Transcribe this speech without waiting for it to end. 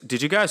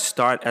did you guys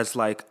start as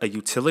like a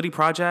utility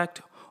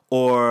project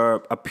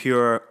or a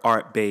pure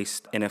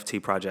art-based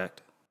NFT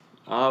project?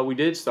 We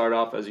did start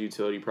off as a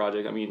utility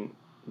project. I mean,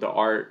 the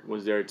art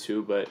was there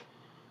too, but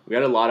we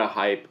had a lot of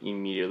hype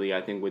immediately.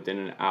 I think within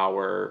an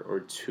hour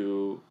or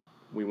two,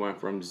 we went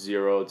from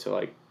zero to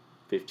like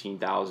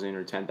 15,000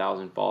 or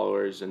 10,000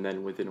 followers. And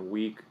then within a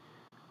week,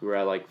 we were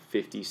at like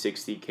 50,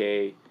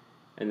 60K.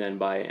 And then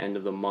by end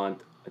of the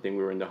month, I think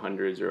we were in the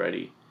hundreds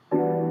already.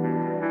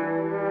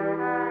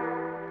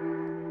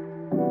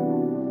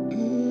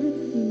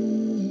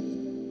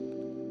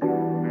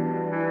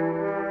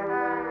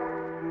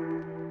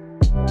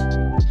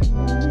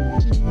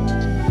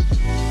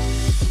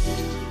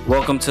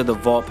 Welcome to the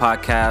Vault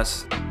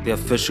Podcast, the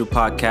official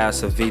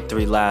podcast of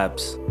V3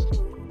 Labs.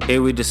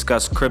 Here we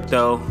discuss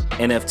crypto,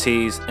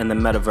 NFTs, and the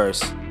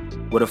metaverse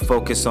with a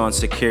focus on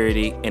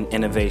security and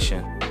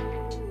innovation.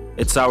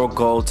 It's our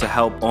goal to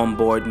help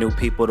onboard new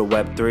people to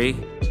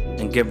Web3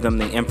 and give them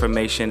the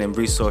information and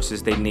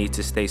resources they need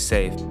to stay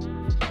safe.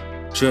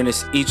 Join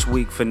us each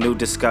week for new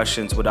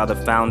discussions with other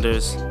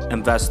founders,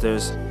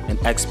 investors, and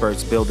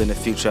experts building the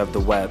future of the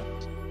web.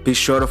 Be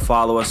sure to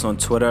follow us on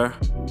Twitter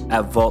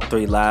at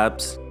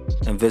Vault3Labs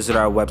and visit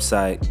our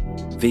website,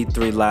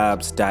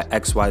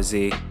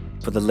 v3labs.xyz,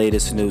 for the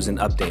latest news and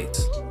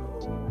updates.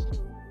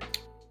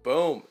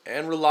 Boom,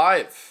 and we're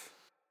live.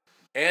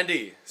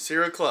 Andy,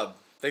 Serial Club,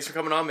 thanks for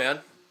coming on, man.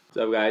 What's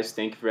up, guys?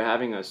 Thank you for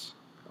having us.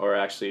 Or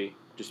actually,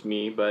 just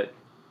me, but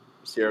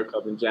Sierra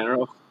Club in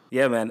general.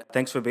 Yeah, man.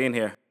 Thanks for being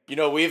here. You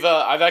know,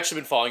 I've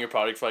actually been following your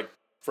product for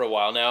a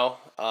while now.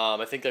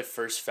 I think I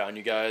first found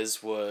you guys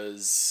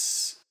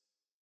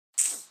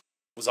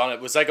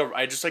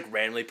I just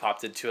randomly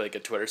popped into like a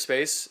Twitter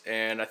space,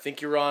 and I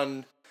think you're on.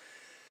 It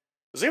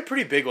was like a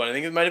pretty big one. I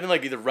think it might have been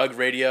like either Rug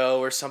Radio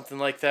or something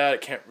like that. I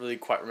can't really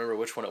quite remember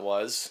which one it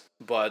was,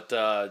 but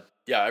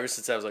yeah. Ever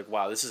since I was like,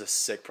 wow, this is a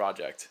sick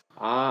project.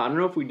 I don't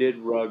know if we did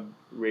Rug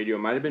Radio. It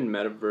might have been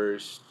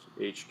Metaverse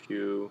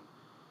HQ,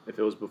 if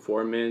it was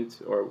before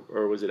Mint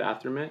or was it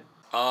after Mint?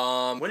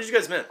 When did you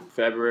guys mint?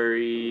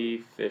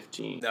 February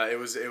 15th. No, it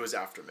was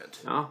after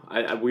Mint. No,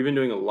 we've been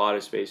doing a lot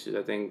of spaces.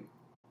 I think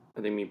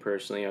me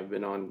personally, I've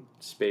been on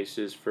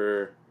spaces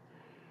for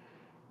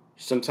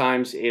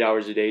sometimes 8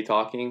 hours a day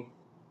talking.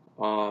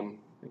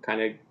 It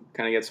kind of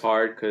gets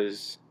hard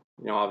because,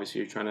 you know,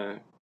 obviously you're trying to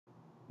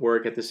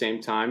work at the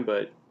same time,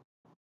 but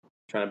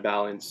trying to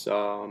balance,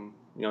 you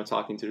know,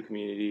 talking to the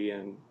community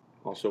and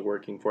also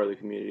working for the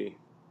community.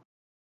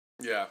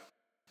 Yeah.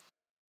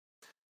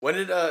 When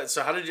did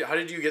how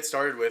did you get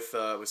started with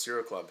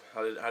Serial Club?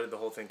 How did the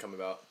whole thing come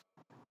about?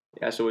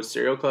 Yeah, so with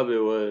Cereal Club, it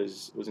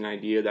was an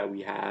idea that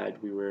we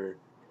had. We were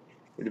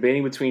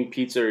debating between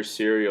pizza or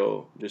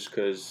cereal, just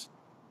because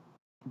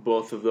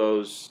both of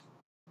those,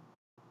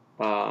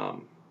 you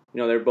know,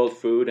 they're both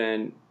food,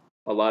 and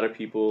a lot of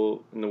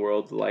people in the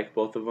world like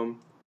both of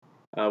them.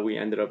 We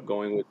ended up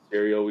going with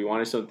cereal. We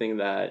wanted something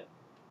that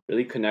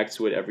really connects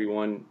with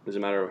everyone,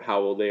 doesn't matter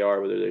how old they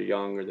are, whether they're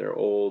young or they're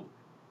old,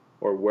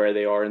 or where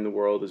they are in the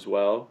world as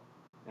well.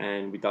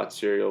 And we thought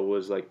cereal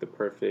was like the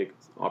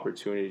perfect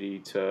opportunity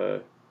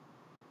to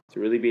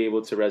really be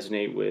able to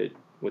resonate with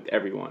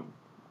everyone.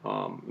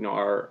 You know,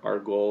 our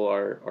goal,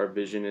 our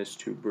vision is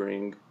to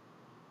bring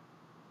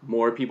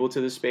more people to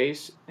the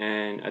space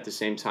and at the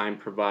same time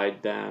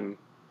provide them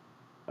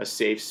a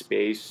safe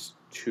space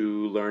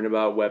to learn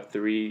about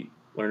Web3,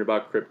 learn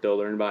about crypto,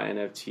 learn about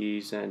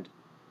NFTs, and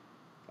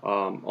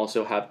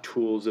also have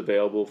tools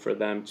available for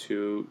them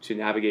to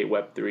navigate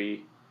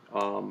Web3.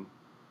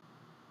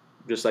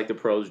 Just like the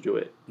pros do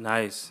it.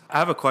 Nice. I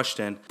have a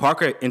question.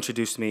 Parker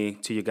introduced me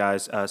to you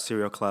guys,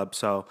 Serial Club,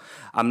 so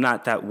I'm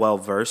not that well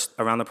versed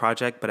around the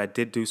project, but I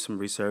did do some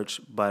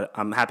research. But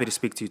I'm happy to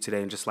speak to you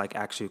today and just like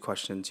ask you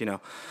questions, you know,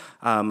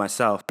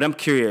 myself. But I'm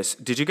curious,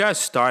 did you guys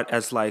start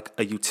as like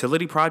a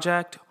utility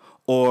project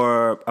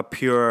or a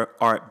pure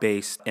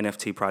art-based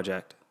NFT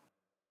project?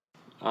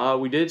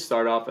 We did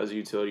start off as a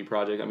utility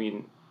project. I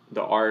mean,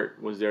 the art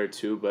was there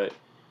too, but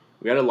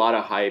we had a lot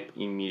of hype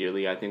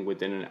immediately. I think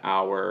within an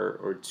hour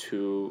or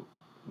two,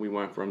 we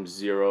went from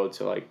zero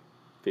to like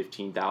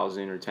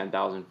 15,000 or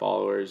 10,000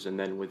 followers. And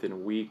then within a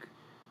week,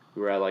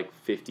 we were at like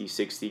 50,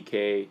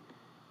 60K.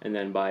 And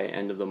then by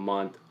end of the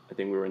month, I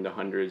think we were in the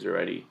hundreds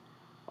already.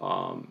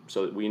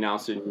 So we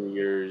announced it New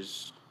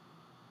Year's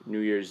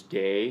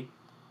Day,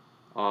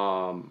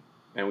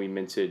 and we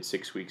minted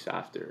 6 weeks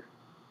after.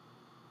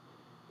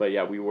 But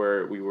yeah, we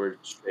were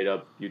straight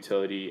up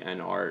utility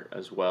and art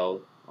as well.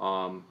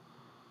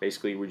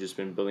 Basically, we've just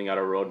been building out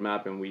a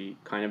roadmap, and we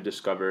kind of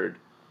discovered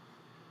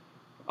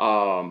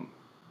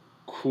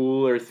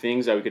cooler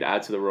things that we could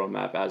add to the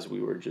roadmap as we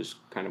were just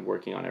kind of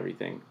working on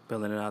everything.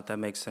 Building it out, that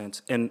makes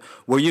sense. And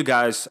were you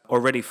guys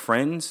already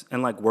friends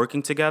and like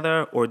working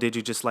together, or did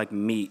you just like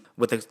meet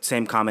with the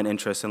same common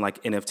interests in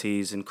like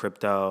NFTs and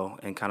crypto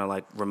and kind of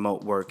like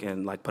remote work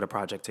and like put a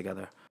project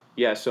together?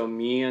 Yeah, so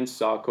me and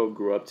Sako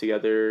grew up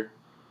together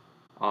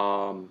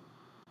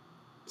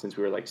since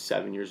we were like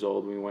 7 years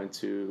old. We went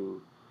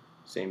to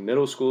same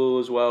middle school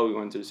as well. We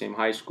went to the same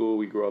high school.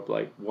 We grew up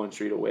like one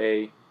street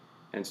away.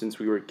 And since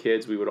we were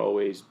kids, we would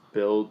always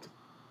build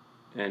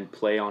and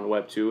play on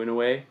Web 2 in a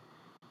way.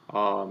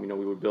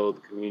 We would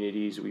build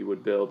communities, we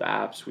would build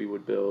apps, we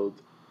would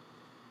build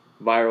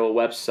viral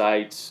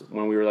websites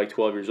when we were like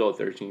 12 years old,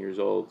 13 years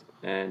old.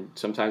 And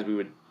sometimes we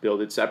would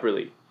build it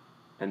separately.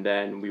 And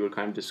then we would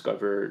kind of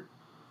discover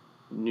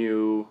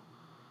new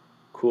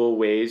cool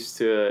ways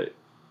to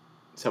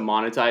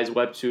monetize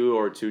Web 2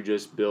 or to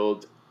just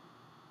build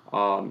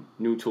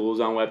new tools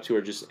on Web 2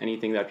 or just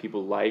anything that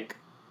people like.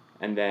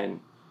 And then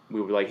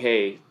we were like,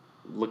 hey,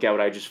 look at what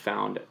I just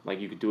found. Like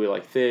you could do it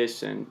like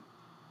this, and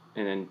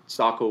then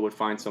Sako would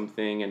find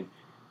something, and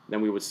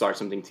then we would start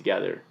something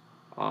together.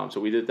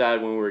 So we did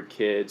that when we were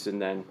kids,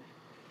 and then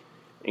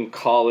in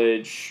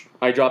college,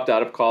 I dropped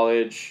out of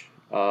college.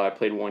 I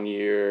played 1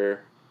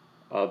 year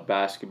of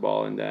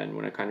basketball, and then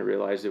when I kind of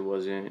realized I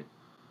was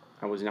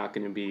not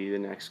going to be the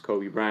next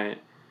Kobe Bryant.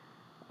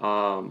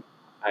 I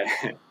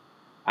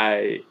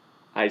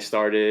I I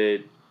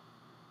started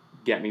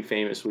Get Me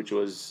Famous, which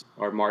was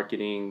our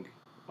marketing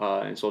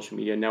and social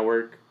media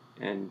network.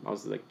 And I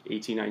was like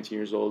 18, 19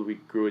 years old. We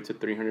grew it to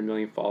 300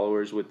 million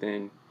followers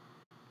within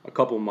a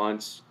couple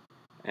months.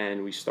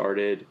 And we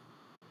started,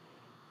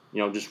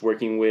 just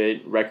working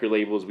with record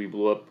labels. We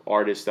blew up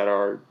artists that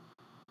are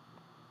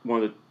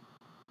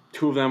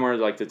two of them are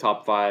like the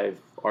top 5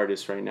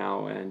 artists right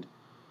now. And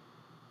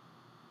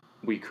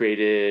we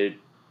created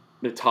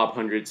the top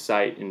 100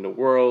 site in the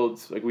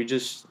world. Like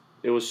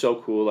it was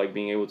so cool, like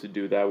being able to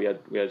do that.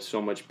 We had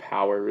so much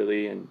power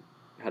really, and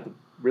had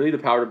the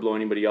power to blow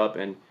anybody up.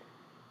 And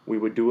we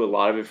would do a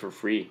lot of it for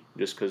free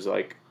just because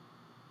like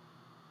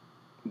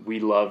we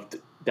loved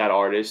that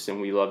artist and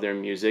we loved their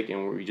music,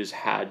 and we just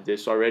had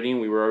this already, and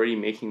we were already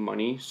making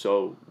money,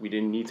 so we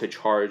didn't need to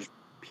charge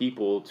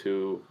people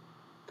to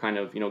kind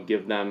of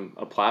give them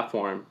a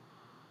platform.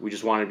 We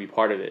just wanted to be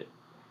part of it,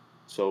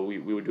 so we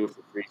would do it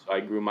for free. So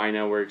I grew my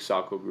network,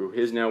 Sako grew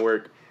his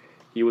network.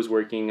 He was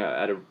working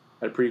at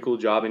a pretty cool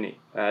job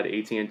at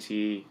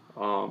AT&T,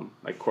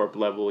 like corp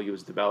level. He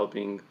was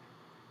developing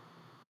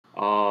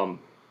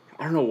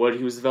I don't know what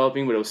he was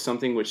developing, but it was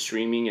something with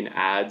streaming and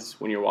ads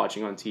when you're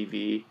watching on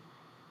TV.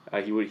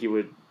 He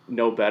would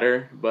know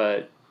better,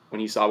 but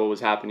when he saw what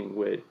was happening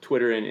with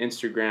Twitter and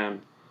Instagram,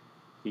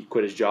 he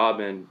quit his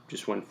job and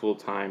just went full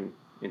time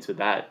into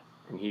that.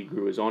 And he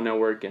grew his own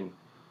network, and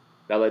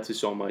that led to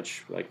so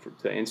much, like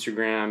to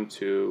Instagram,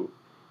 to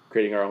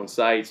creating our own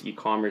sites,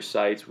 e-commerce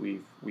sites.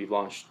 We've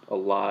launched a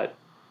lot,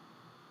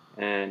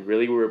 and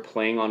really we were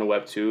playing on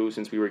Web 2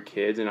 since we were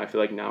kids, and I feel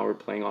like now we're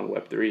playing on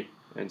Web 3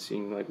 and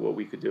seeing like what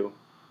we could do.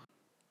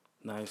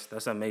 Nice.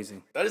 That's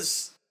amazing.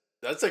 That's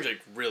like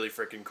really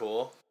freaking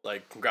cool.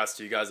 Like, congrats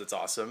to you guys. That's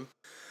awesome.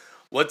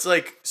 What's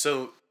like,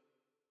 so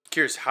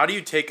curious, how do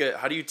you take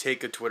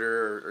a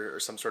Twitter or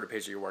some sort of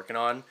page that you're working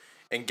on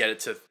and get it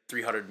to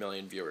 300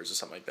 million viewers or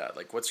something like that?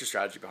 Like, what's your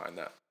strategy behind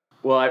that?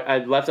 Well, I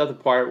left out the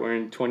part where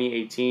in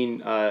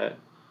 2018,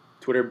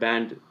 Twitter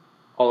banned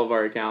all of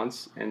our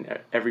accounts, and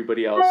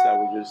everybody else that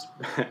was just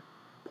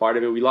part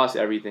of it. We lost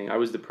everything. I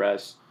was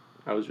depressed.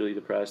 I was really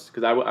depressed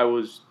because I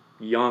was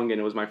young and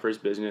it was my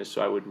first business,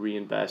 so I would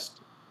reinvest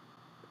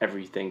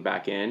everything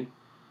back in.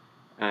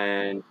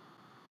 And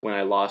when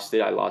I lost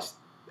it, I lost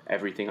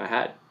everything I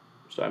had.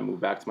 So I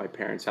moved back to my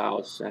parents'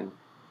 house and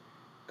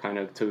kind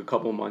of took a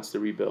couple months to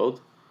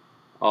rebuild.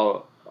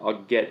 I'll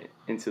get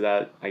into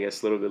that, I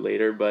guess, a little bit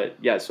later. But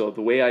yeah, so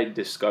the way I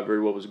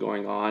discovered what was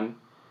going on,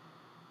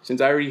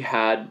 since I already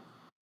had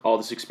all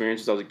this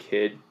experience since I was a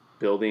kid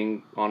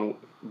building on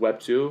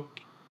Web 2,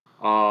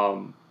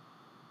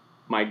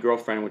 my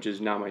girlfriend, which is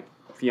now my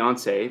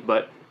fiance,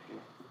 but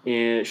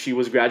she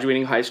was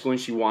graduating high school and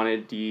she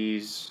wanted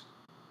these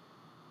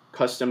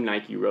custom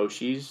Nike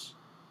Roshis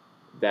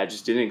that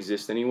just didn't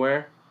exist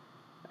anywhere.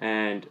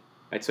 And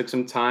I took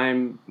some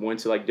time,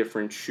 went to like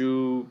different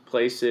shoe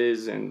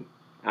places and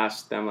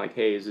asked them like,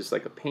 hey, is this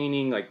like a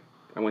painting? Like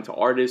I went to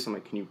artists, I'm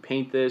like, can you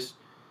paint this?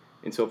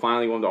 Until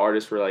finally one of the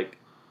artists were like,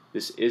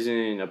 this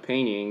isn't a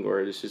painting,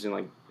 or this isn't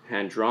like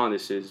hand drawn,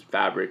 this is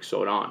fabric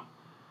sewed on.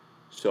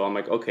 So I'm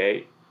like,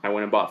 okay. I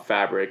went and bought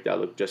fabric that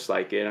looked just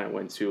like it. I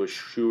went to a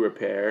shoe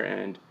repair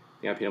and I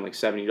think I paid him like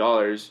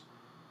 $70,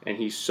 and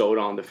he sewed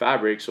on the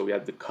fabric. So we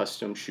had the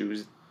custom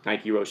shoes,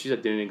 Nike Roshis,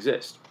 that didn't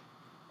exist.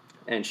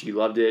 And she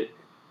loved it,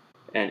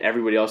 and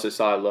everybody else that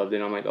saw it loved it.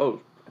 And I'm like,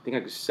 oh, I think I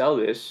could sell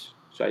this.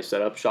 So I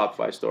set up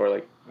Shopify store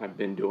like I've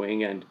been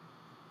doing, and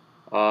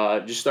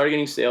just started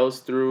getting sales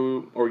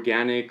through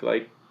organic,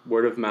 like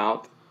word of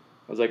mouth.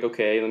 I was like,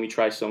 okay, let me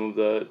try some of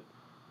the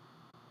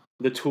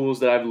tools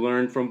that I've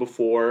learned from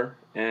before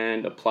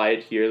and apply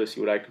it here. Let's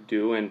see what I could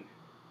do. And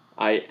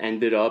I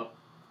ended up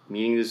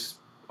meeting this,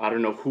 I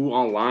don't know who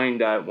online,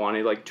 that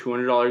wanted like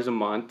 $200 a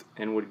month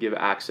and would give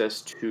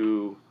access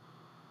to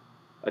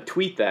a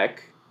tweet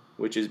deck,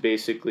 which is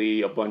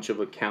basically a bunch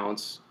of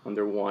accounts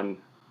under one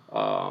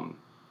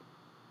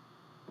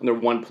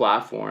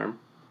platform.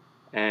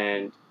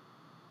 And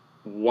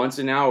once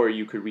an hour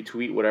you could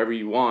retweet whatever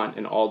you want,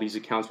 and all these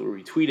accounts would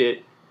retweet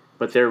it,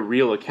 but they're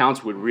real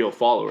accounts with real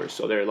followers.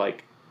 So they're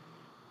like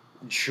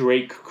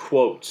Drake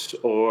quotes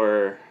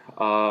or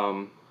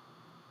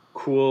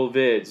cool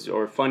vids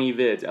or funny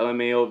vids,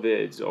 LMAO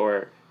vids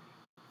or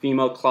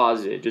female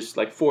closet, just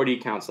like 40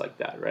 accounts like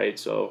that, right?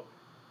 So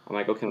I'm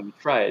like, okay, let me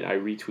try it. I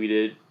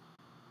retweeted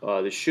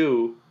the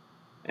shoe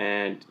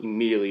and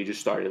immediately just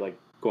started like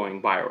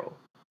going viral.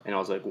 And I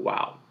was like,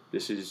 wow,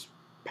 this is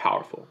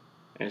powerful.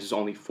 And this is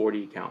only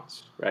 40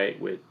 accounts, right?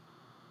 With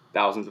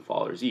thousands of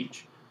followers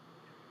each.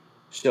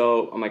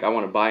 So I'm like, I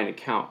want to buy an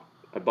account.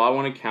 I bought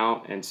one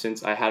account, and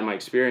since I had my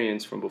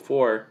experience from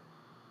before,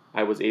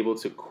 I was able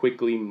to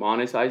quickly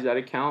monetize that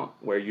account,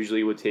 where usually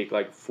it would take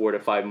like 4 to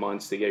 5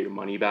 months to get your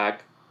money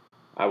back.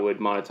 I would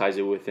monetize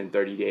it within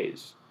 30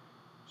 days.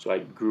 So I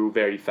grew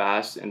very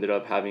fast, ended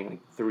up having like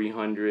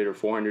 300 or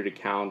 400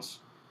 accounts.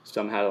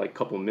 Some had like a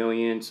couple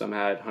million, some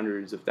had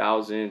hundreds of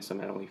thousands, some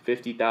had only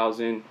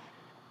 50,000.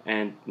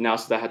 And now,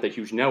 since I had that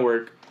huge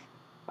network,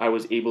 I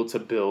was able to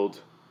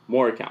build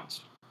more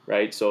accounts,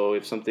 right? So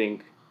if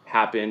something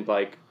happened,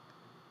 like,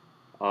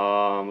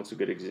 what's a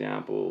good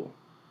example?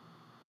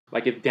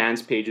 Like if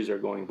dance pages are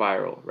going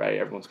viral, right?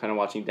 Everyone's kind of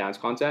watching dance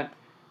content.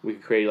 We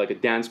could create like a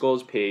dance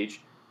goals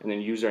page and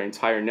then use our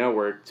entire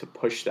network to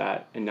push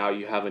that. And now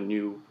you have a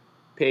new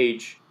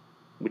page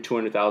with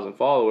 200,000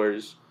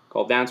 followers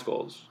called Dance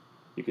Goals.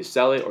 You could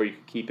sell it or you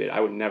could keep it. I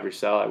would never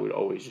sell. I would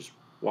always just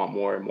want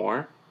more and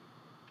more.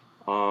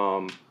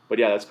 But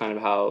yeah, that's kind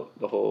of how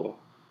the whole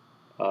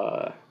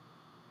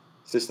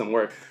system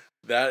worked.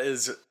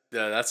 That's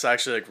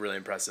actually like really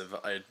impressive.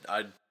 I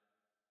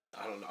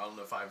don't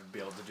know if I would be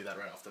able to do that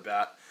right off the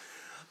bat.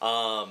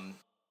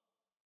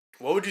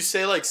 What would you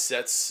say like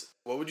sets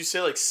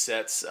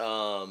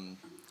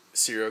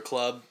Serial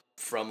Club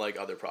from like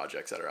other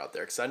projects that are out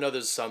there? Because I know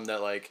there's some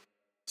that like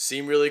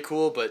seem really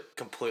cool but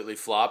completely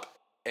flop,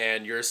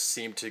 and yours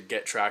seem to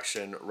get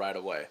traction right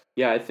away.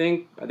 Yeah, I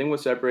think what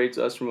separates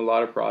us from a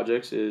lot of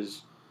projects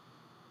is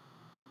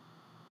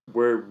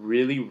we're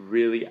really,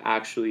 really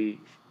actually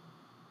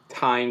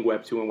tying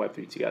Web 2 and Web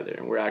 3 together,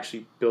 and we're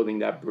actually building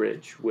that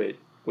bridge with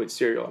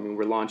Serial. I mean,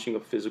 we're launching a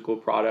physical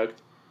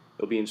product.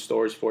 It'll be in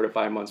stores 4 to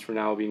 5 months from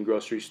now. It'll be in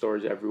grocery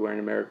stores everywhere in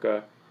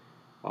America.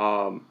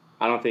 I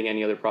don't think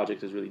any other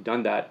project has really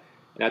done that.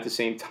 And at the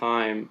same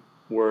time,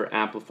 we're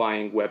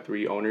amplifying Web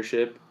 3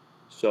 ownership.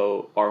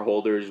 So our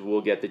holders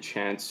will get the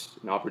chance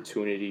and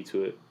opportunity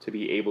to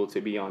be able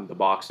to be on the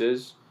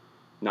boxes.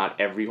 Not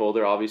every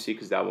holder, obviously,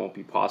 because that won't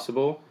be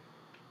possible.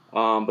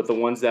 But the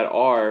ones that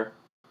are,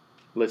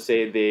 let's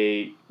say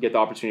they get the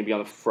opportunity to be on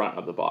the front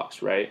of the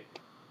box, right?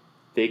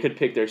 They could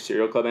pick their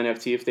Serial Club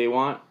NFT if they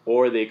want,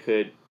 or they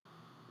could,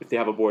 if they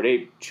have a Bored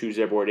Ape, choose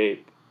their Bored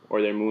Ape,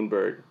 or their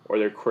Moonbird, or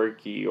their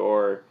Quirky,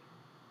 or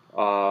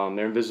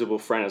their Invisible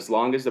Friend. As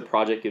long as the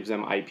project gives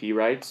them IP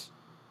rights,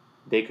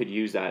 they could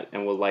use that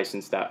and we'll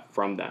license that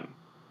from them.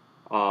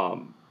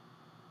 Um,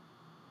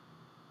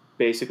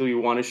 Basically, we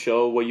want to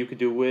show what you could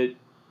do with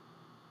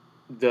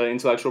the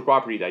intellectual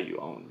property that you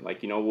own.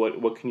 Like,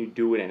 what can you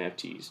do with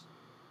NFTs?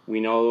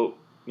 We know,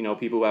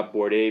 people who have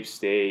Bored Apes,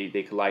 they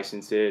could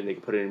license it, they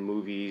could put it in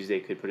movies, they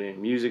could put it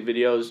in music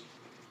videos,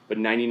 but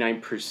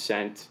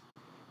 99%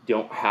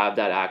 don't have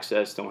that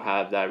access, don't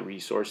have that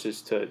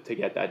resources to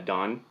get that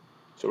done.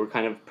 So we're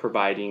kind of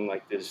providing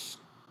like this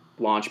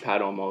launch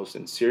pad almost,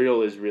 and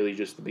Serial is really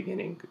just the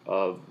beginning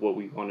of what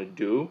we want to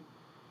do.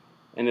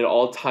 And it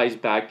all ties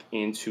back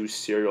into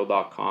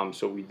Serial.com.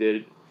 So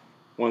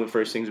one of the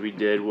first things we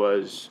did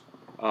was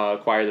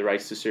acquire the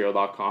rights to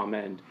Serial.com,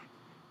 and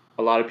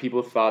a lot of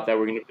people thought that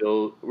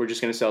we're just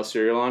gonna sell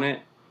cereal on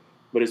it,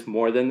 but it's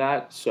more than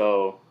that.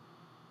 So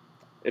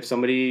if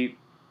somebody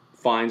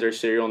finds our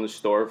cereal in the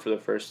store for the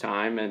first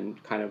time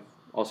and kind of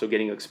also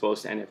getting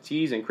exposed to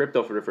NFTs and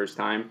crypto for the first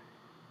time,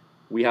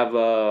 we have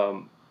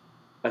a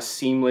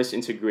seamless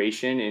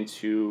integration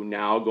into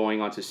now going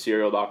onto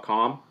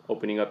Serial.com,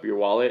 opening up your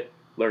wallet,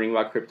 learning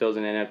about cryptos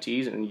and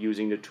NFTs, and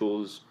using the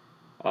tools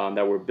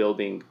that we're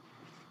building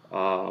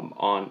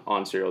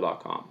on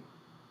Serial.com.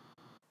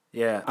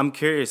 Yeah, I'm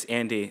curious,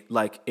 Andy,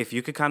 like if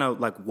you could kind of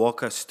like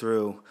walk us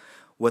through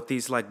what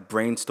these like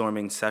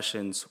brainstorming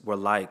sessions were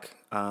like,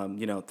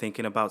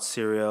 thinking about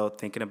Serial,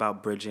 thinking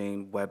about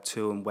bridging Web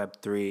 2 and Web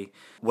 3.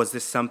 Was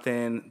this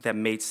something that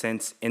made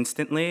sense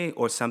instantly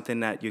or something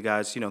that you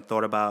guys,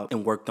 thought about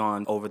and worked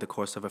on over the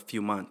course of a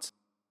few months?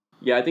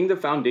 Yeah, I think the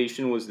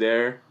foundation was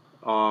there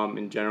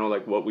in general,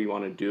 like what we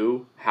want to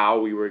do, how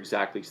we were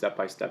exactly step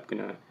by step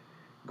going to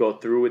go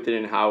through with it,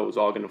 and how it was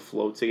all going to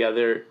flow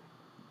together.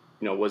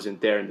 Wasn't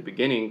there in the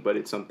beginning, but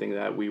it's something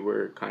that we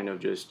were kind of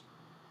just,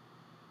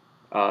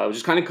 it was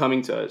just kind of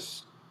coming to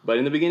us. But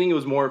in the beginning, it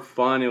was more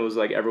fun. It was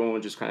like everyone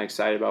was just kind of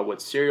excited about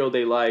what cereal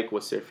they like,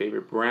 what's their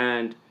favorite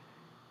brand.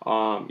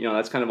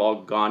 That's kind of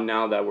all gone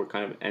now that we're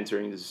kind of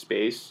entering this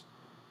space.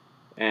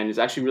 And it's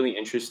actually really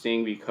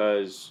interesting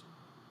because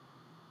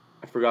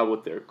I forgot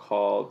what they're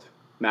called.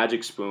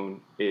 Magic Spoon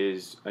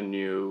is a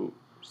new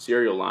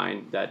cereal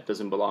line that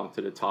doesn't belong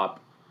to the top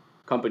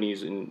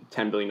companies in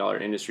 $10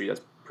 billion industry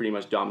that's pretty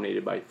much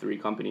dominated by 3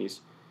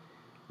 companies.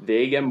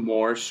 They get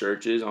more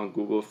searches on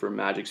Google for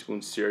Magic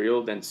Spoon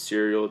cereal than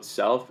cereal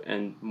itself,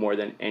 and more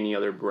than any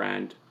other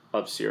brand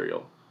of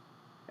cereal,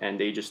 and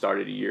they just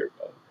started a year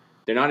ago.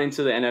 They're not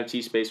into the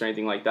NFT space or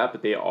anything like that,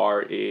 but they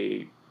are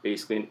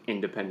basically an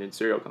independent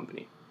cereal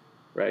company,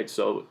 right?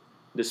 So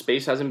the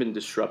space hasn't been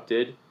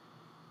disrupted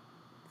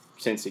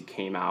since it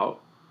came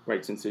out,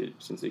 right? Since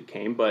it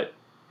came, but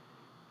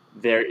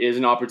there is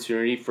an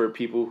opportunity for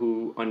people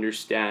who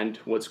understand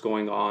what's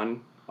going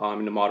on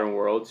in the modern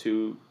world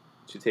to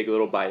take a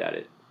little bite at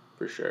it,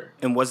 for sure.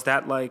 And was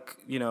that like,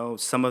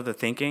 some of the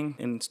thinking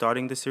in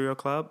starting the cereal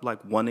club, like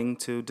wanting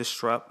to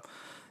disrupt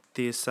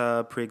this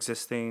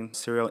pre-existing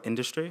cereal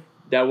industry?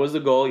 That was the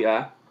goal,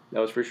 yeah. That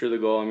was for sure the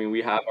goal. I mean,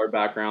 we have our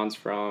backgrounds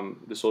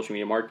from the social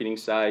media marketing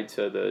side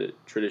to the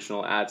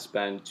traditional ad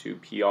spend to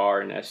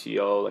PR and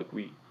SEO. Like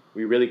we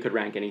really could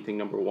rank anything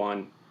number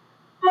one.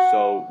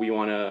 So we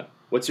want to.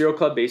 What Cereal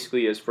Club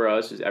basically is for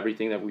us is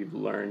everything that we've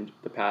learned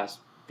the past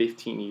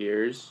 15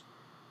 years,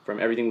 from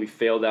everything we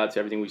failed at to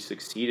everything we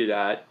succeeded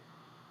at,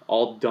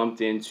 all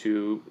dumped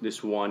into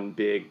this one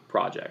big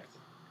project.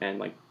 And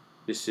like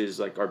this is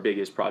like our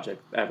biggest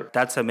project ever.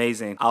 That's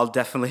amazing. I'll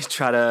definitely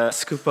try to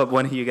scoop up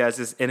one of you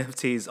guys'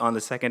 NFTs on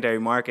the secondary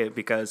market,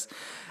 because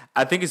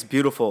I think it's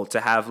beautiful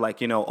to have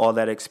like, all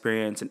that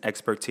experience and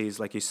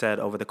expertise, like you said,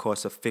 over the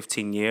course of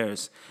 15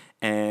 years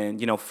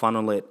and,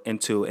 funnel it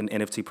into an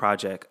NFT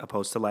project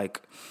opposed to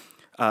like,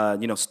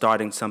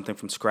 starting something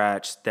from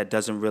scratch that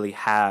doesn't really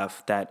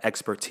have that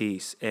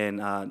expertise and,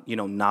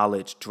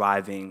 knowledge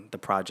driving the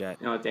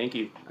project. No, thank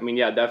you. I mean,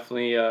 yeah,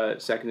 definitely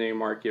secondary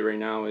market right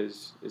now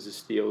is a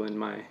steal in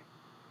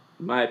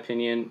my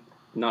opinion.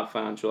 Not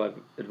financial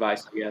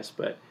advice, I guess,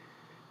 but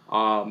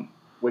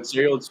with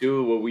Serial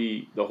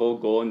 2, the whole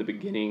goal in the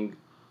beginning,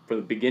 from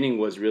the beginning,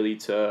 was really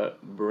to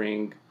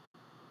bring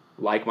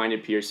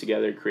like-minded peers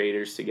together,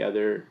 creators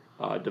together,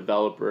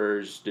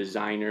 developers,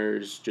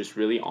 designers, just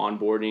really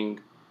onboarding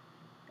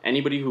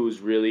anybody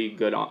who's really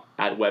good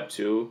at Web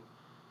 2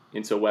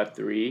 into Web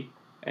 3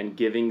 and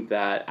giving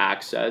that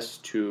access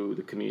to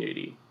the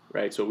community,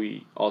 right? So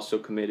we also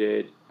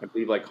committed, I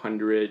believe, like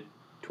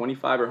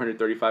 125 or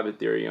 135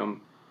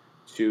 Ethereum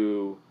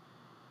to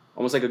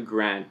almost like a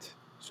grant.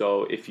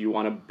 So if you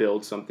want to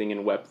build something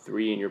in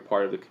Web3 and you're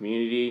part of the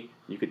community,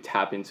 you could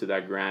tap into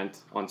that grant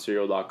on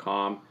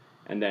Serial.com,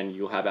 and then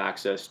you'll have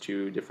access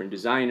to different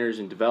designers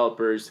and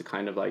developers to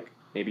kind of like,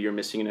 maybe you're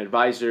missing an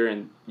advisor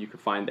and you could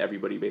find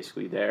everybody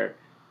basically there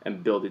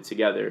and build it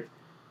together.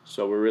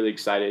 So we're really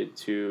excited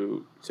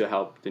to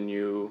help the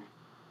new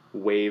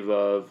wave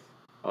of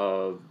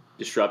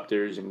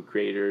disruptors and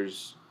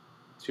creators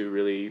to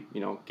really,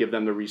 give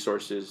them the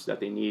resources that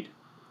they need.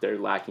 They're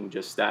lacking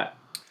just that.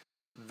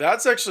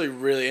 That's actually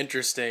really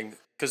interesting,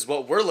 because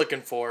what we're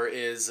looking for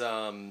is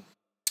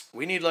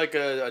we need like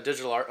a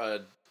digital art,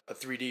 a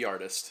 3D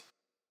artist.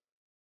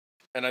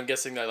 And I'm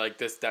guessing that like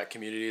that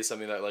community is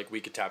something that like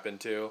we could tap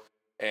into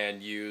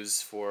and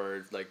use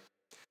for like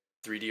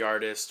 3D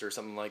artists or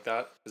something like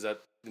that.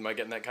 Am I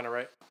getting that kind of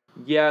right?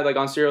 Yeah, like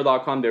on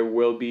Serial.com, there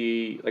will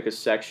be like a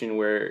section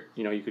where,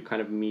 you could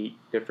kind of meet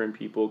different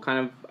people, kind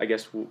of, I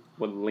guess,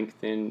 what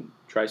LinkedIn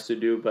tries to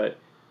do, but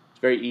it's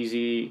a very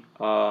easy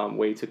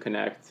way to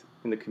connect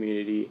in the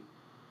community.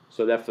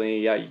 So definitely,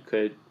 yeah, you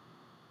could.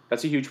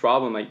 That's a huge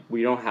problem. Like,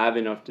 we don't have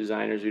enough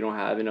designers. We don't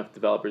have enough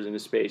developers in the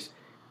space.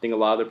 I think a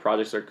lot of the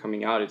projects that are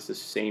coming out, it's the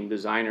same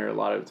designer a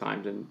lot of the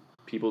times, and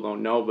people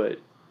don't know.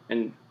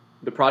 And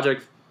the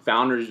project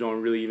founders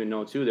don't really even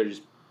know too. They're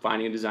just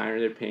finding a designer,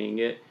 they're paying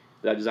it.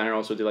 That designer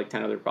also did like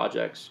 10 other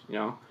projects,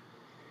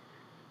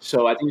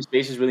 So I think the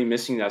space is really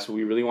missing that. So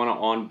we really want to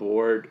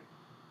onboard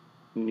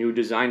new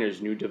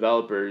designers, new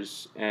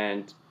developers,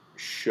 and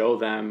show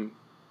them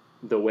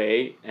the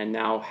way, and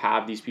now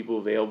have these people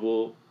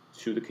available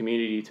to the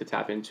community to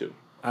tap into.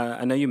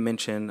 I know you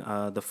mentioned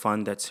the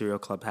fund that Serial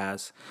Club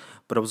has,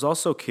 but I was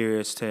also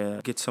curious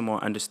to get some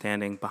more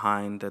understanding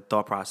behind the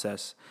thought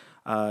process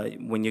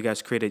when you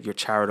guys created your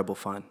charitable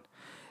fund.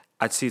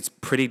 I'd see it's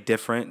pretty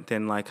different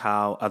than like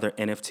how other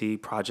NFT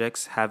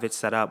projects have it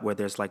set up, where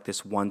there's like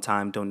this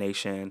one-time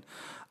donation.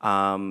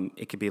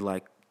 It could be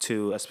like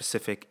to a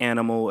specific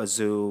animal, a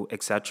zoo,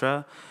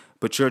 etc.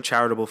 But your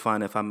charitable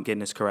fund, if I'm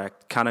getting this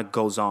correct, kind of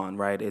goes on,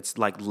 right? It's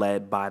like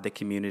led by the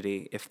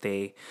community. If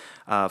they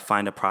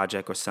find a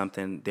project or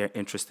something they're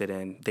interested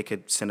in, they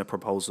could send a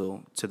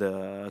proposal to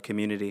the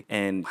community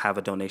and have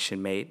a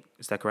donation made.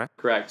 Is that correct?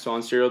 Correct. So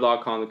on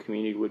Serial.com, the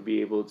community would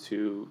be able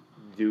to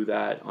do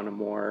that on a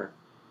more,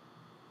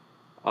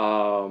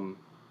 what's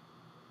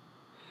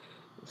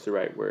the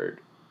right word?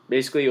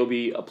 Basically, it'll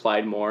be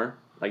applied more.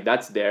 Like,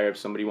 that's there if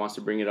somebody wants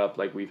to bring it up.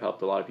 Like, we've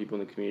helped a lot of people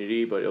in the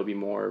community, but it'll be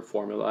more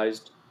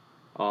formalized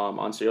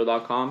on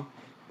Serial.com.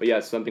 But yeah,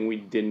 something we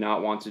did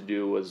not want to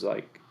do was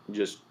like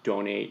just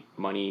donate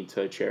money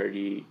to a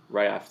charity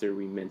right after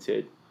we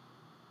minted.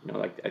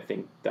 Like, I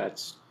think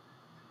that's,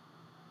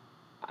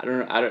 I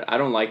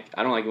don't like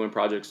it when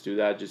projects do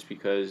that, just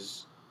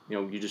because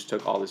you just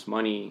took all this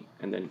money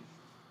and then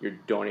you're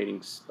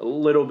donating a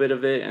little bit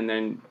of it, and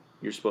then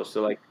you're supposed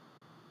to like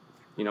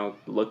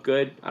look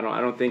good. I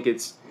don't think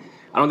it's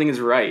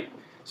right.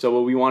 So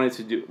what we wanted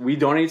to do, we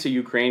donated to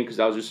Ukraine because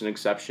that was just an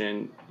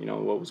exception,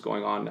 what was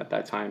going on at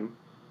that time.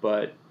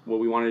 but what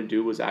we wanted to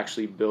do was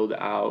actually build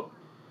out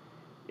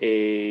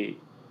a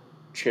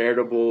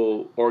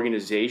charitable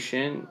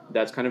organization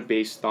that's kind of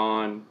based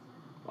on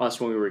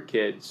us when we were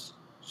kids.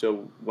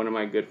 So one of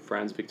my good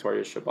friends,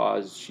 Victoria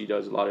Shabazz, she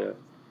does a lot of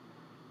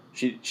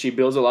she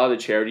builds a lot of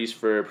the charities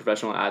for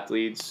professional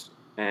athletes,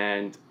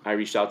 and I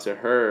reached out to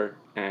her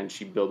and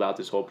she built out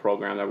this whole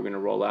program that we're going to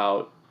roll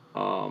out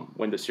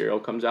when the cereal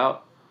comes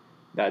out.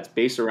 That's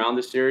based around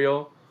the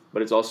cereal,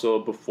 but it's also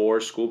a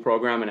before school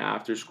program and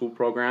after school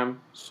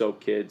program. So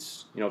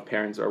kids,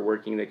 parents are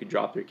working, they could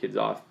drop their kids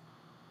off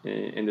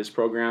in this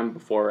program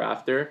before or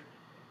after.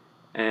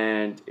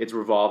 And it's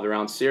revolved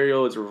around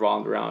cereal, it's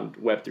revolved around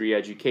Web3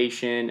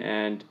 education,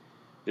 and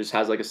just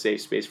has like a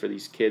safe space for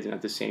these kids. And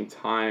at the same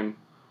time,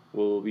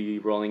 we'll be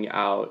rolling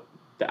out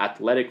the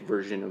athletic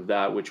version of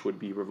that, which would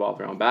be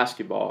revolved around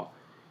basketball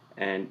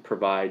and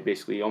provide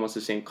basically almost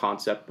the same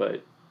concept,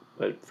 but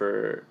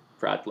for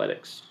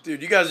athletics.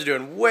 Dude, you guys are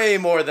doing way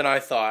more than I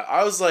thought.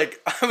 I was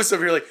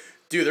over here like,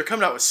 dude, they're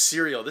coming out with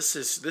cereal. This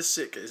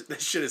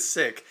shit is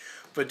sick.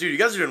 But dude, you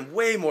guys are doing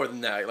way more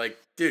than that. Like,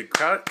 dude,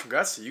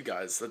 congrats to you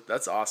guys.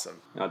 That's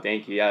awesome. No,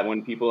 thank you. Yeah,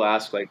 when people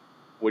ask like,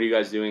 "What are you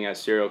guys doing at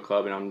Cereal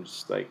Club?" and I'm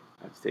just like,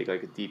 I have to take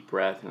like a deep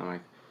breath, and I'm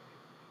like,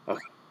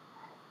 okay,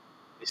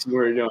 this is what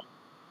we're doing.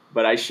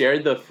 But I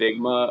shared the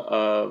Figma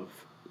of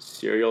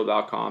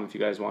cereal.com if you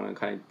guys want to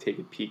kind of take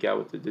a peek at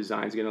what the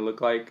design's gonna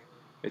look like.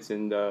 It's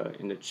in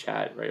the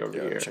chat right over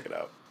here. Check it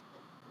out.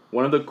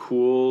 One of the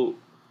cool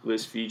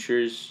list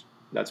features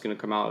that's gonna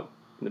come out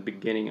in the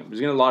beginning. There's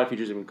gonna be a lot of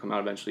features that will come out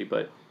eventually,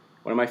 but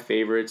one of my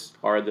favorites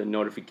are the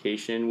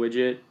notification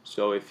widget.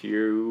 So if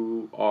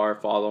you are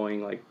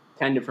following like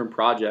 10 different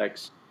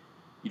projects,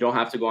 you don't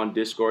have to go on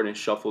Discord and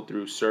shuffle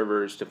through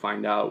servers to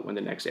find out when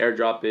the next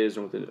airdrop is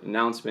or what the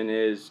announcement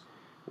is,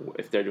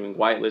 if they're doing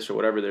whitelist or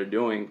whatever they're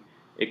doing.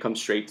 It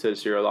comes straight to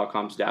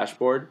Serial.com's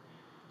dashboard.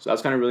 So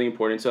that's kind of really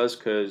important to us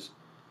because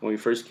when we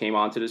first came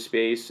onto the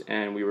space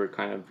and we were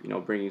kind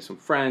of, bringing some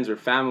friends or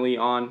family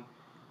on,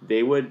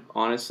 they would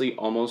honestly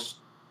almost,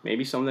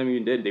 maybe some of them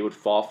even did, they would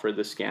fall for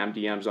the scam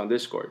DMs on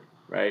Discord,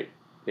 right?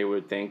 They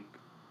would think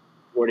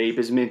Bored Ape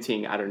is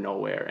minting out of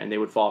nowhere and they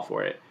would fall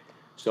for it.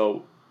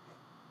 So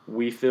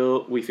we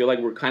feel like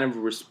we're kind of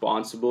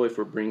responsible if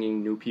we're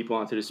bringing new people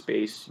onto the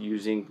space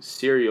using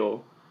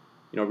Serial,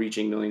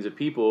 reaching millions of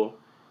people,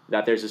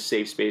 that there's a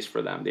safe space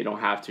for them. They don't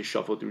have to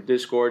shuffle through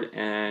Discord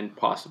and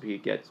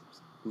possibly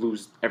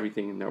lose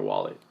everything in their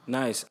wallet.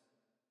 Nice.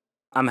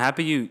 I'm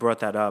happy you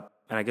brought that up.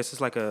 And I guess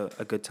it's like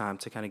a good time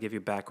to kind of give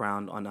you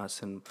background on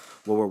us and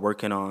what we're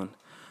working on.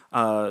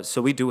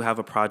 So we do have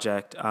a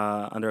project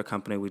under a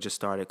company we just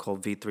started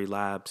called V3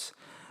 Labs.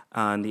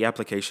 And the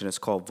application is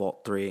called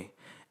Vault 3.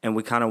 And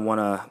we kind of want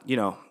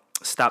to,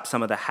 stop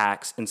some of the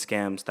hacks and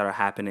scams that are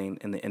happening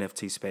in the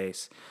NFT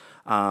space.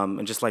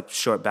 And just like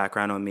short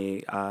background on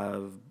me,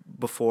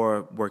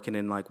 before working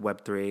in like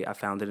Web3, I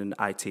founded an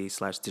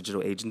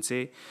IT/digital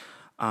agency.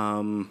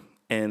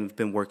 And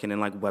been working in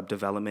like web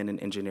development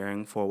and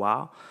engineering for a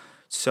while.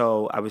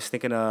 So I was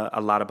thinking a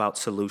lot about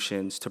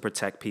solutions to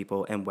protect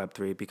people in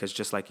Web3 because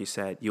just like you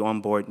said, you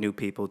onboard new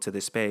people to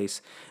this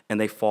space and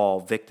they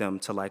fall victim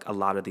to like a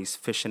lot of these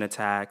phishing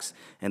attacks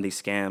and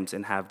these scams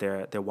and have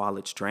their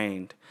wallets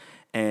drained.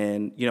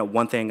 And,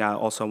 one thing I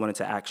also wanted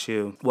to ask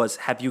you was,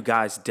 have you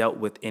guys dealt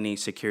with any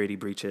security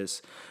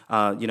breaches,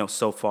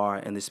 so far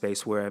in the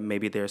space where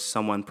maybe there's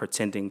someone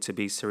pretending to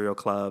be Serial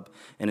Club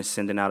and is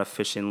sending out a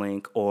phishing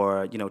link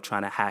or,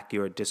 trying to hack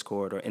your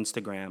Discord or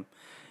Instagram?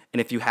 And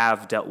if you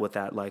have dealt with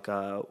that, like,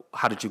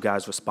 how did you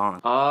guys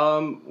respond?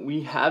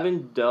 We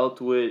haven't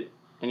dealt with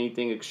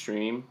anything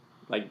extreme.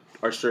 Like,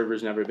 our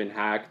server's never been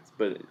hacked,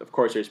 but of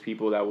course there's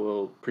people that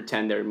will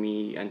pretend they're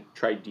me and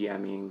try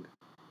DMing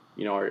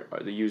or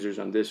the users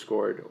on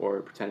Discord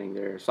or pretending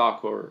they're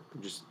Sokka or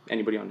just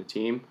anybody on the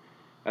team.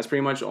 That's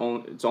pretty much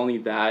it's only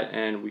that,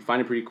 and we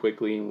find it pretty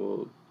quickly and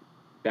we'll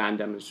ban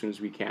them as soon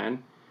as we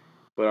can.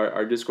 But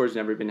our Discord's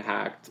never been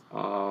hacked.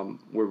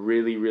 We're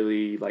really,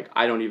 really, like,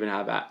 I don't even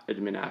have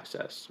admin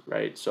access,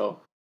 right?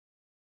 So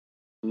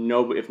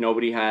if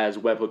nobody has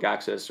webhook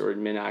access or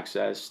admin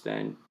access,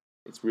 then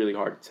it's really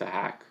hard to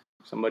hack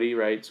somebody,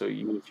 right? So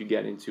if you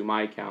get into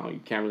my account, you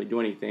can't really do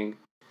anything.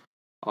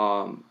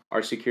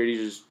 Our security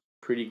is just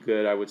pretty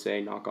good, I would say,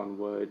 knock on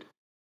wood.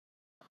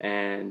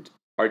 And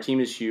our team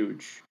is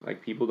huge.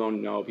 Like, people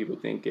don't know. People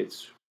think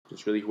it's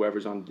just really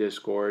whoever's on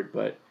Discord,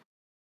 but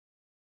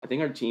I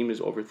think our team is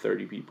over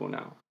 30 people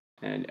now.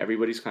 And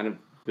everybody's kind of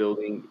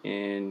building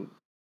in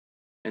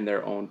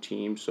their own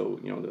team. So,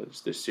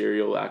 there's the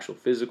Serial, actual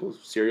physical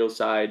Serial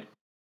side,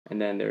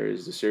 and then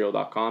there's the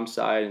Serial.com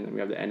side, and then we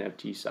have the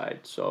NFT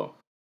side. So,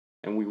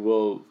 and we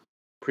will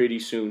pretty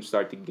soon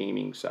start the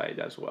gaming side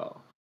as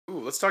well. Ooh,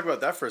 let's talk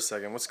about that for a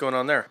second. What's going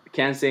on there? I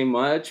can't say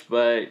much,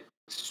 but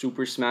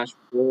Super Smash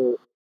Bros.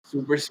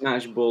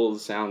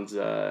 Sounds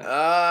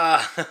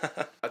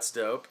That's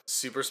dope.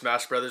 Super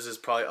Smash Brothers is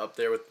probably up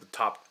there with the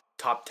top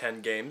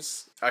 10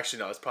 games. Actually,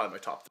 no, it's probably my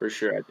top 3. For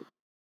sure.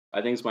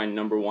 I think it's my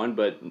number 1,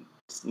 but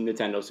it's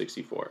Nintendo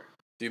 64.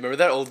 Do you remember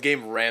that old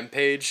game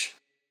Rampage?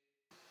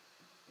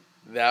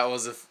 That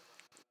was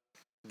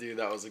dude.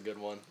 That was a good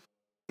one.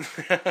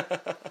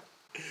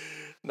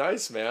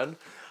 Nice, man.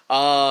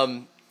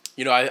 I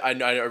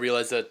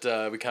realized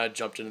that we kind of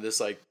jumped into this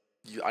like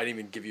I didn't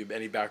even give you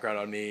any background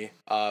on me.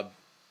 My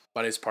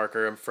name's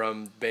Parker. I'm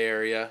from Bay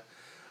Area.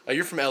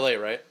 You're from LA,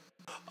 right?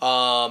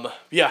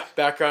 Yeah,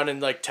 background in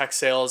like tech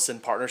sales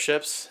and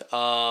partnerships.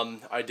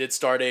 I did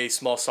start a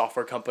small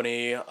software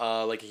company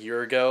like a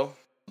year ago,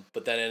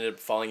 but then ended up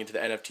falling into the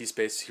NFT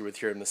space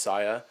here at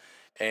Messiah,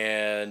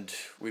 and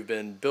we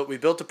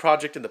built a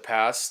project in the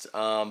past,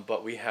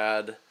 but we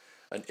had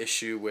an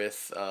issue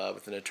with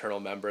an internal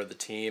member of the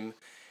team,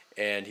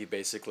 and he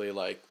basically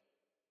like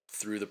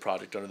threw the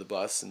project under the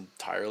bus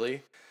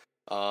entirely.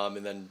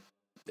 And then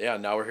yeah,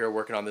 now we're here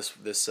working on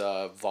this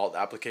vault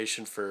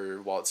application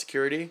for wallet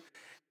security,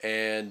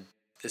 and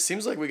it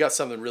seems like we got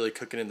something really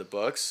cooking in the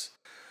books.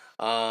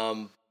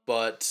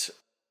 But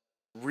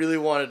really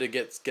wanted to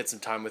get some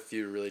time with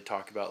you to really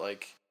talk about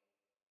like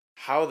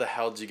how the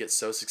hell did you get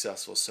so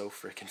successful so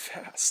freaking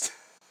fast?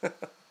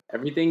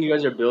 Everything you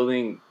guys are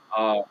building,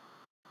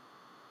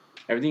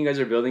 everything you guys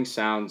are building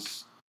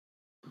sounds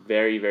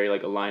very, very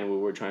like aligned with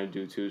what we're trying to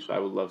do too. So I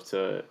would love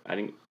to. I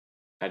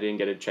didn't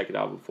get to check it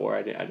out before.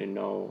 I didn't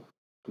know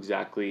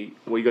exactly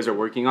what you guys are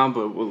working on,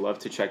 but would love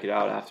to check it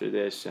out after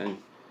this and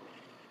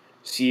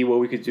see what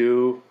we could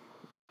do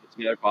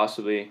together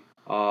possibly.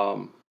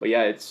 But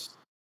yeah, it's.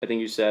 I think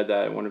you said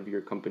that one of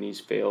your companies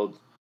failed.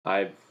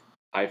 I've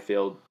I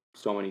failed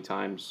so many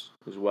times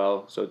as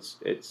well. So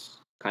it's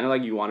kind of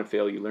like you want to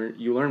fail.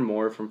 You learn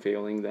more from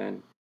failing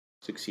than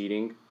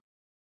succeeding.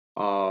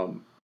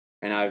 Um,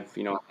 and I've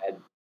had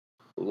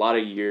a lot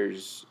of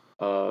years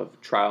of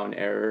trial and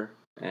error,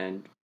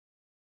 and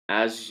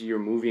as you're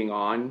moving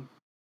on,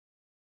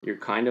 you're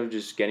kind of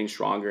just getting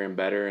stronger and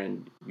better,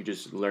 and you're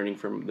just learning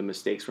from the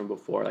mistakes from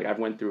before. Like I've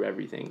went through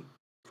everything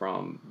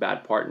from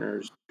bad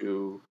partners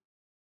to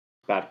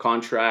bad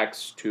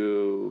contracts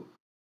to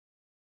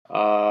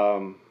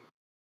um,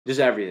 just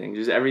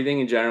everything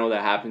in general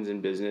that happens in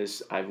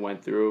business. I've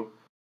went through,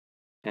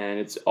 and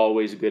it's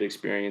always a good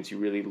experience. You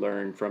really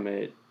learn from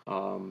it.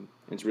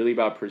 It's really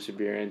about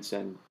perseverance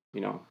and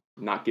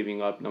not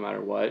giving up no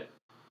matter what.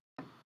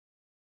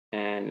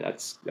 And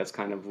that's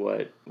kind of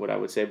what I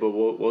would say. But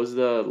what was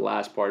the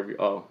last part of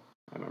your? Oh,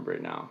 I remember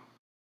it now.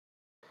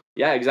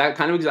 Yeah,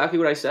 exactly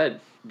what I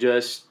said.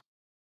 Just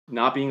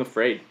not being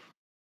afraid,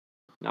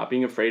 not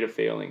being afraid of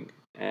failing,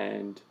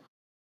 and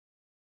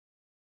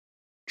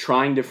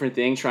trying different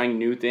things, trying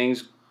new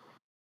things,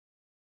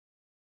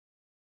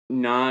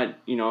 not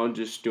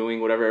just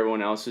doing whatever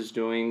everyone else is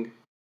doing,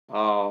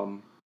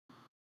 um,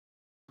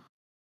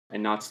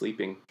 and not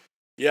sleeping.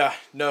 Yeah,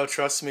 no,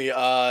 trust me.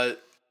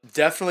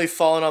 Definitely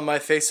fallen on my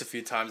face a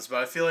few times, but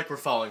I feel like we're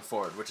falling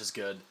forward, which is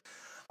good.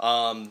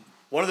 One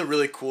of the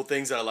really cool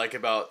things that I like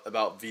about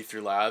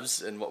V3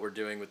 Labs and what we're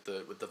doing with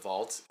the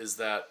vault is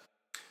that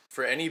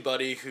for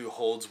anybody who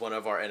holds one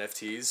of our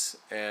NFTs,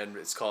 and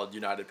it's called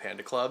United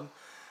Panda Club,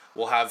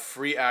 we'll have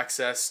free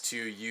access to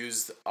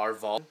use our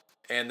vault,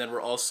 and then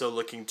we're also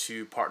looking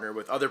to partner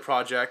with other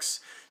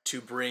projects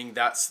to bring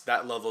that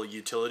level of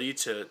utility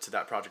to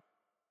that project.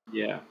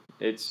 Yeah,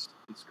 it's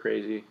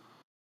crazy.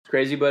 It's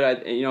crazy,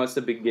 but it's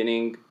the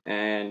beginning,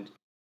 and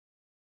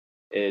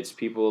it's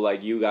people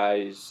like you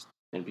guys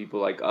and people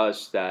like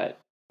us that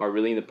are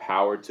really in the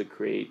power to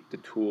create the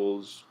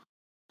tools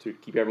to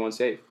keep everyone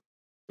safe.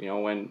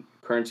 When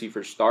currency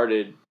first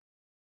started,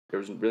 there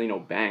was really no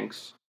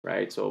banks,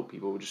 right? So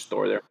people would just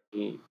store their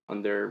money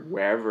under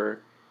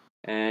wherever,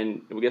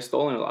 and it would get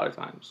stolen a lot of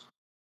times.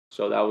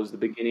 So that was the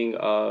beginning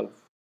of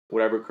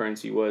whatever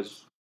currency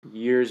was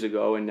years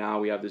ago, and now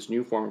we have this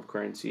new form of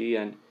currency,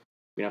 and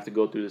we have to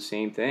go through the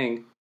same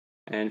thing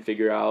and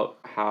figure out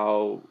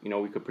how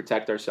we could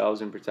protect ourselves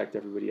and protect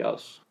everybody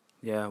else.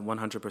 Yeah,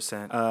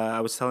 100%.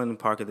 I was telling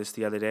Parker this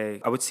the other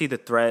day. I would see the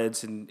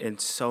threads and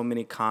so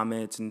many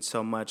comments and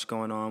so much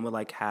going on with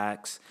like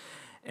hacks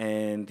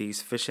and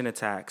these phishing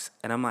attacks.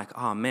 And I'm like,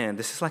 oh man,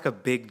 this is like a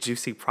big,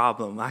 juicy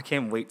problem. I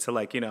can't wait to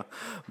like,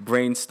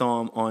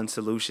 brainstorm on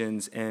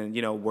solutions and,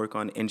 work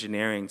on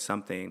engineering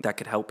something that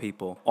could help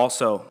people.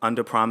 Also,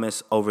 under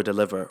promise, over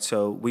deliver.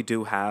 So we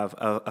do have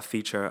a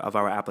feature of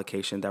our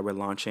application that we're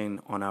launching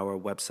on our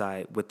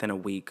website within a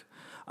week.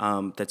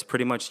 That's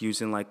pretty much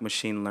using like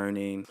machine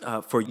learning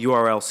for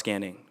URL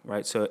scanning,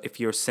 right? So if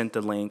you're sent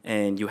the link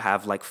and you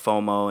have like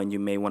FOMO and you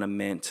may want to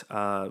mint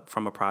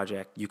from a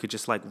project, you could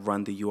just like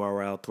run the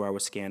URL through our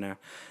scanner,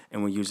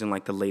 and we're using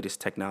like the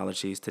latest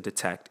technologies to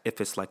detect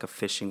if it's like a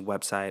phishing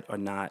website or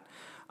not.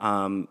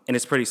 And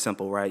it's pretty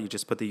simple, right? You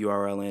just put the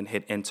URL in,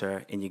 hit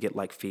enter, and you get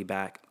like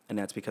feedback. And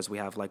that's because we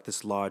have like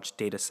this large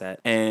data set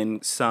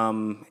and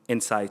some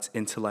insights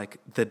into like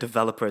the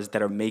developers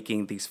that are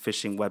making these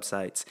phishing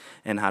websites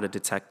and how to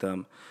detect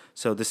them.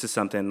 So this is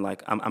something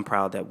like I'm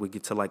proud that we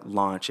get to like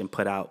launch and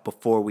put out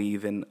before we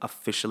even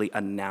officially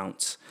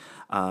announce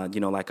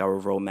like our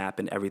roadmap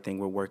and everything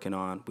we're working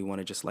on. We want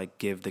to just like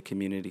give the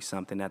community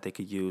something that they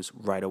could use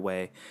right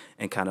away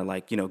and kind of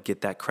like,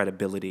 get that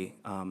credibility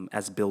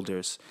as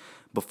builders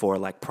before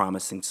like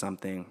promising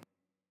something.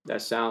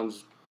 That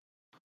sounds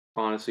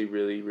honestly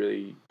really,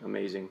 really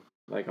amazing.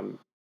 Like I'm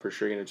for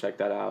sure gonna check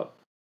that out.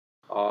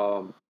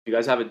 If you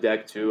guys have a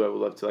deck too, I would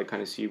love to like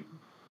kind of see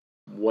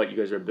what you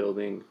guys are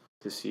building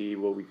to see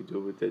what we could do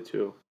with it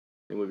too.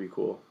 It would be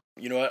cool.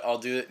 You know what? I'll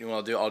do it. You know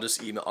what I'll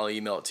do? I'll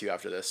email it to you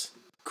after this.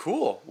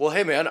 Cool. Well,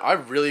 hey man, I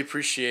really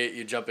appreciate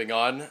you jumping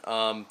on.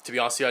 To be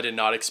honest with you, I did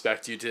not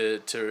expect you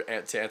to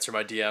answer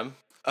my DM.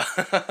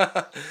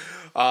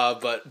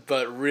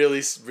 But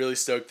really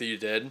stoked that you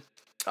did.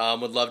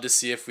 Would love to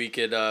see if we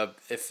could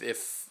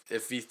if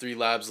V3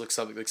 Labs looks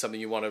something like something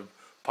you want to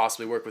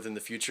possibly work with in the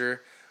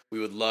future. We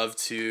would love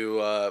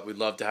to we'd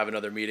love to have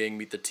another meeting,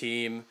 meet the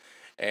team,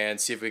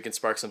 and see if we can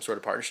spark some sort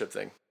of partnership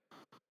thing.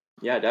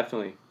 Yeah,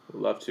 definitely.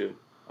 Would love to.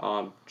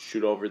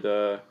 Shoot over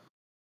the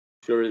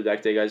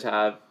deck that you guys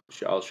have.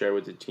 I'll share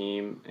with the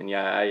team. And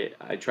yeah,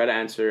 I try to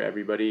answer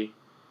everybody.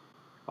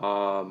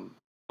 I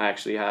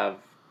actually have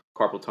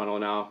carpal tunnel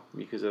now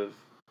because of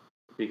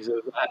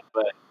that.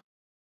 But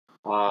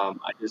I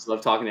just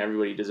love talking to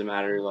everybody. It doesn't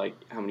matter like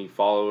how many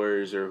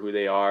followers or who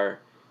they are.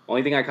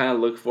 Only thing I kind of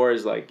look for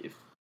is like if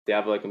they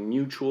have like a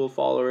mutual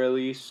follower at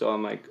least. So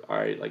I'm like, all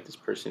right, like this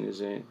person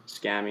isn't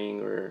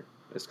scamming, or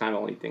that's kind of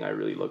the only thing I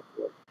really look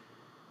for.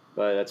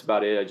 But that's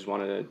about it. I just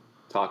wanted to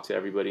talk to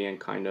everybody and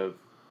kind of,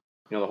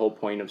 the whole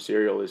point of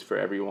Serial is for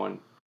everyone,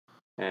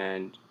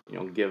 and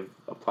give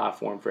a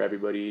platform for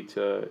everybody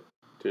to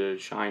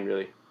shine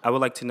really. I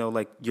would like to know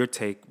like your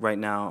take right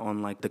now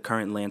on like the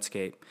current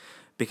landscape,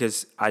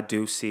 because I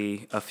do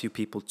see a few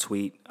people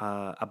tweet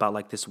about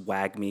like this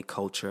wag me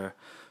culture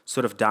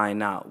sort of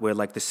dying out, where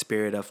like the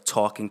spirit of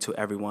talking to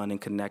everyone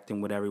and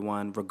connecting with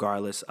everyone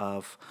regardless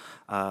of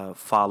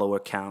follower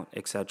count,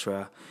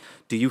 etc.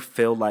 Do you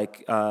feel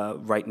like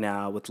right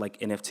now with like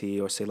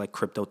NFT or say like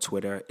crypto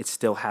Twitter, it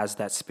still has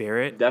that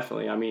spirit?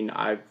 Definitely. I mean,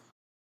 I've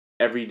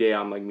every day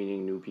I'm like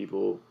meeting new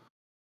people,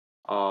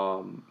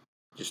 um,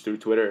 just through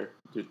Twitter,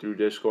 through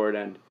Discord,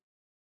 and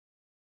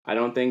I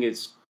don't think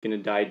it's gonna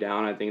die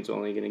down. I think it's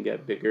only gonna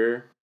get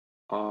bigger.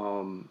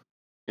 Um,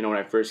 when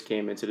I first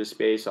came into the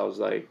space, I was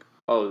like,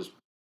 oh, this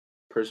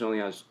person only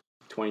has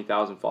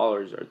 20,000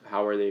 followers, or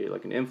how are they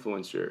like an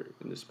influencer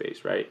in the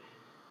space, right?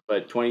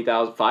 But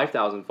 20,000,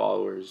 5,000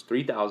 followers,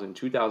 3,000,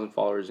 2,000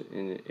 followers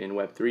in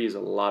Web3 is a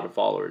lot of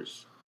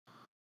followers,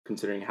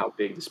 considering how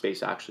big the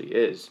space actually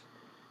is,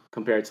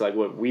 compared to like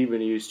what we've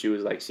been used to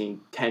is like seeing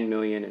 10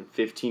 million and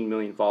 15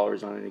 million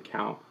followers on an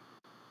account.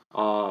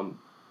 Um,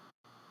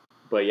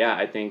 but yeah,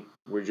 I think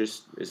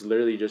it's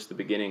literally just the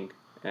beginning,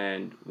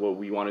 and what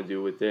we want to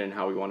do with it and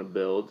how we want to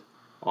build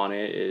on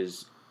it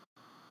is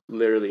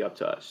literally up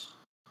to us.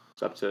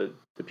 It's up to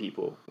the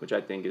people, which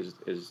I think is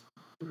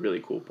the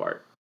really cool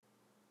part.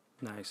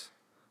 Nice.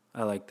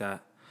 I like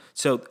that.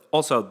 So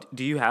also,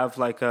 do you have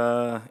like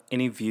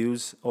any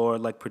views or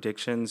like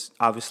predictions?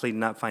 Obviously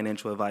not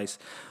financial advice,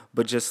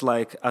 but just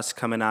like us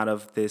coming out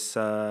of this,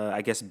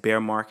 I guess,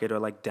 bear market or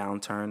like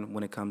downturn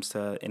when it comes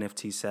to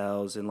NFT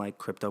sales and like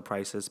crypto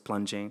prices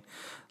plunging.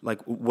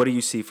 Like, what do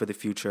you see for the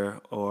future,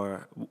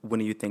 or when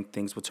do you think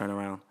things will turn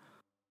around?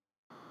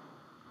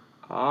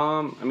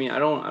 I mean, I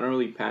don't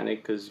really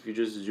panic, because if you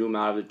just zoom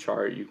out of the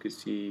chart, you could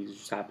see it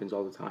just happens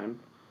all the time.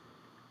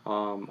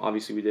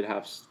 Obviously, we did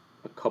have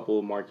a couple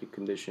of market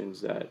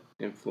conditions that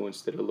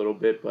influenced it a little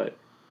bit, but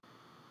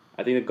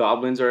I think the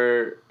Goblins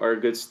are a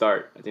good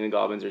start. I think the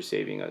Goblins are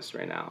saving us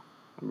right now.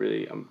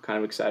 I'm kind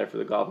of excited for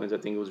the Goblins. I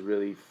think it was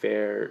really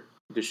fair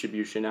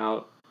distribution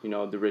out.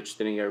 The rich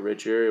didn't get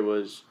richer. It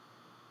was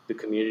the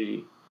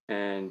community,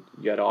 and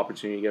you had an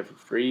opportunity to get it for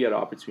free. You had an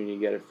opportunity to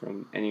get it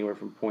from anywhere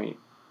from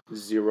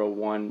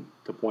 0.01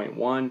 to point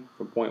 0.1,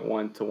 from point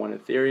 0.1 to 1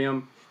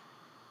 Ethereum,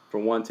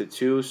 from 1 to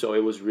 2. So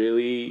it was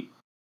really,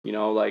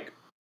 like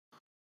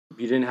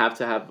you didn't have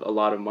to have a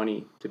lot of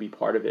money to be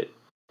part of it.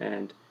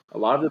 And a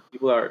lot of the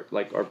people are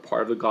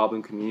part of the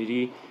Goblin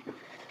community,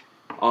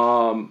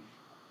 um,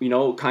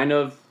 kind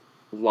of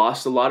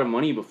lost a lot of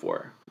money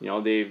before.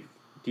 They've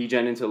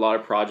degen into a lot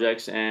of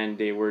projects, and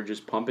they were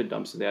just pump and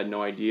dumps, and they had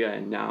no idea,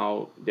 and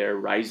now they're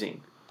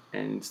rising,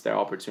 and it's their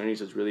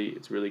opportunities. It's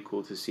really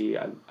cool to see.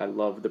 I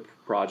love the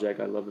project.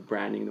 I love the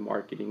branding, the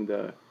marketing,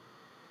 the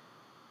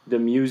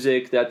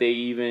music that they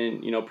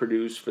even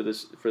produce for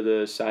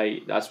the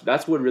site.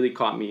 That's what really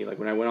caught me. Like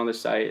when I went on the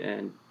site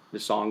and the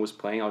song was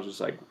playing, I was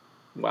just like,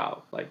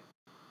 wow, like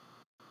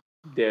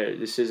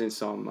this isn't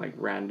some like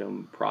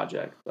random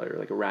project or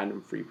like a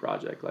random free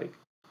project. Like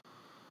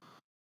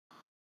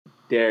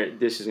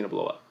this is gonna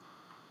blow up.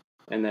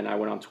 And then I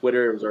went on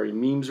Twitter. It was already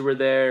memes were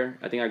there.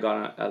 I think I got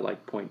on at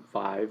like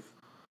 0.5,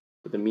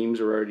 but the memes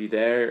were already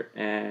there.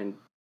 And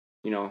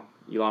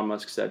Elon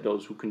Musk said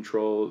those who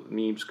control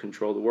memes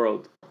control the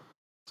world.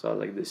 So I was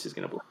like, this is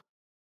gonna blow up.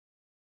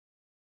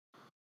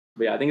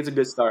 But yeah, I think it's a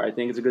good start. I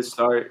think it's a good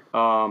start,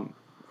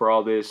 for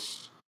all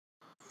this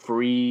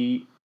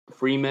free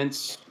free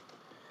mints,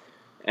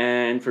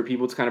 and for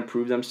people to kind of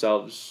prove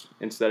themselves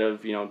instead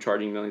of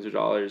charging millions of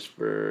dollars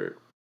for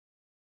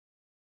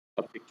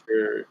a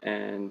picture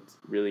and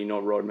really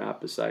no roadmap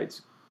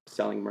besides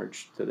selling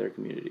merch to their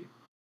community.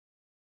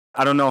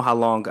 I don't know how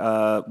long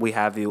we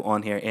have you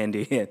on here,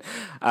 Andy. And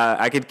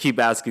I could keep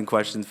asking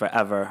questions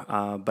forever,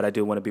 but I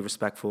do want to be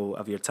respectful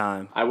of your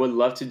time. I would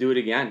love to do it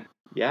again.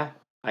 Yeah,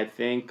 I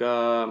think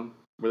we're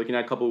looking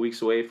at a couple of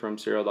weeks away from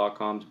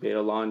Serial.com's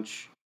beta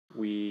launch.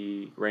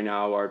 We right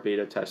now are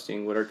beta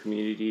testing with our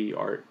community,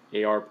 our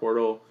AR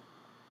portal.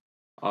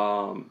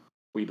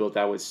 We built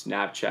that with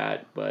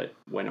Snapchat, but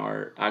when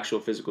our actual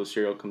physical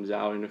Serial comes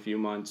out in a few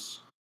months,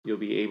 you'll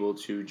be able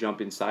to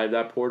jump inside of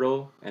that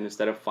portal, and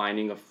instead of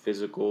finding a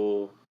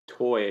physical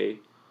toy,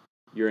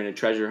 you're in a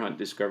treasure hunt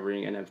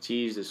discovering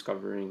NFTs,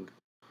 discovering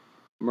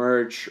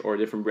merch or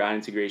different brand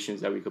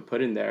integrations that we could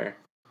put in there.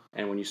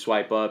 And when you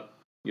swipe up,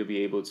 you'll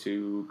be able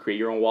to create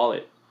your own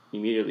wallet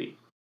immediately.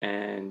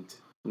 And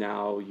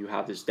now you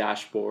have this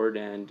dashboard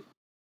and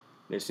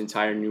this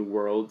entire new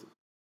world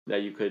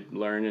that you could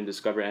learn and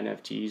discover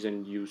NFTs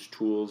and use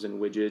tools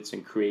and widgets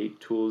and create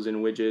tools and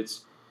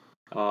widgets,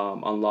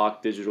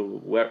 unlock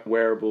digital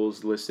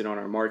wearables listed on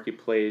our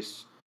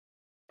marketplace.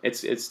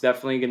 It's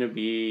definitely going to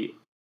be,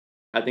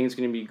 I think it's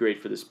going to be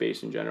great for the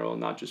space in general,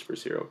 not just for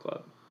Serial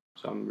Club.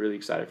 So I'm really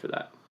excited for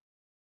that.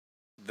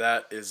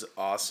 That is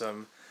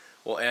awesome.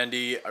 Well,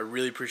 Andy, I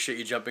really appreciate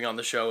you jumping on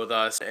the show with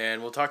us,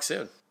 and we'll talk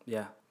soon.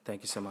 Yeah,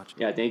 thank you so much.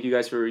 Yeah, thank you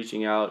guys for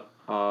reaching out.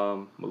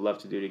 Would love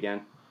to do it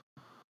again.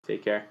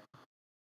 Take care.